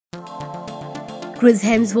Chris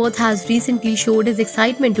Hemsworth has recently showed his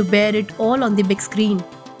excitement to bear it all on the big screen.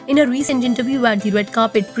 In a recent interview at the red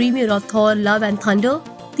carpet premiere of Thor: Love and Thunder,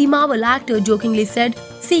 the Marvel actor jokingly said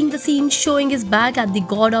seeing the scene showing his back at the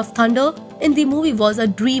God of Thunder in the movie was a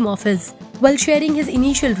dream of his. While sharing his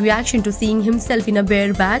initial reaction to seeing himself in a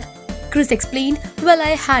bear bag, Chris explained, "Well,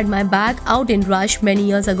 I had my bag out in Rush many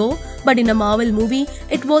years ago, but in a Marvel movie,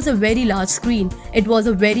 it was a very large screen. It was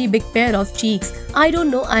a very big pair of cheeks. I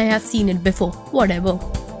don't know, I have seen it before. Whatever."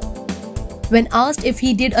 When asked if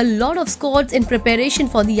he did a lot of squats in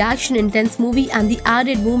preparation for the action-intense movie and the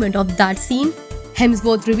added movement of that scene,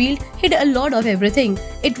 Hemsworth revealed he did a lot of everything.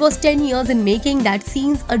 "It was 10 years in making, that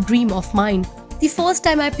scene's a dream of mine. The first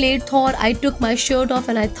time I played Thor, I took my shirt off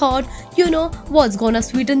and I thought, what's gonna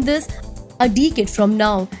sweeten this? A decade from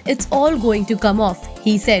now, it's all going to come off,"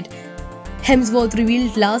 he said. Hemsworth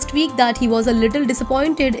revealed last week that he was a little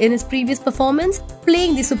disappointed in his previous performance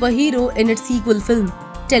playing the superhero in its sequel film,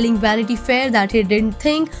 telling Vanity Fair that he didn't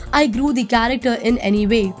think I grew the character in any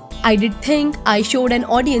way. "I did think I showed an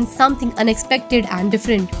audience something unexpected and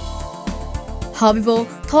different." However,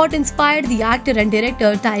 Thor inspired the actor and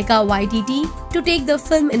director Taika Waititi to take the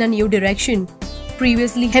film in a new direction.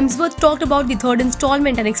 Previously, Hemsworth talked about the third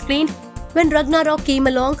installment and explained, "When Ragnarok came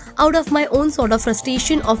along, out of my own sort of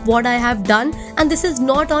frustration of what I have done, and this is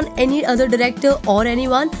not on any other director or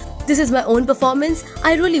anyone, this is my own performance,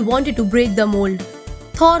 I really wanted to break the mold."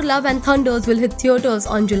 Thor: Love and Thunders will hit theaters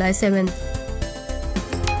on July 7th.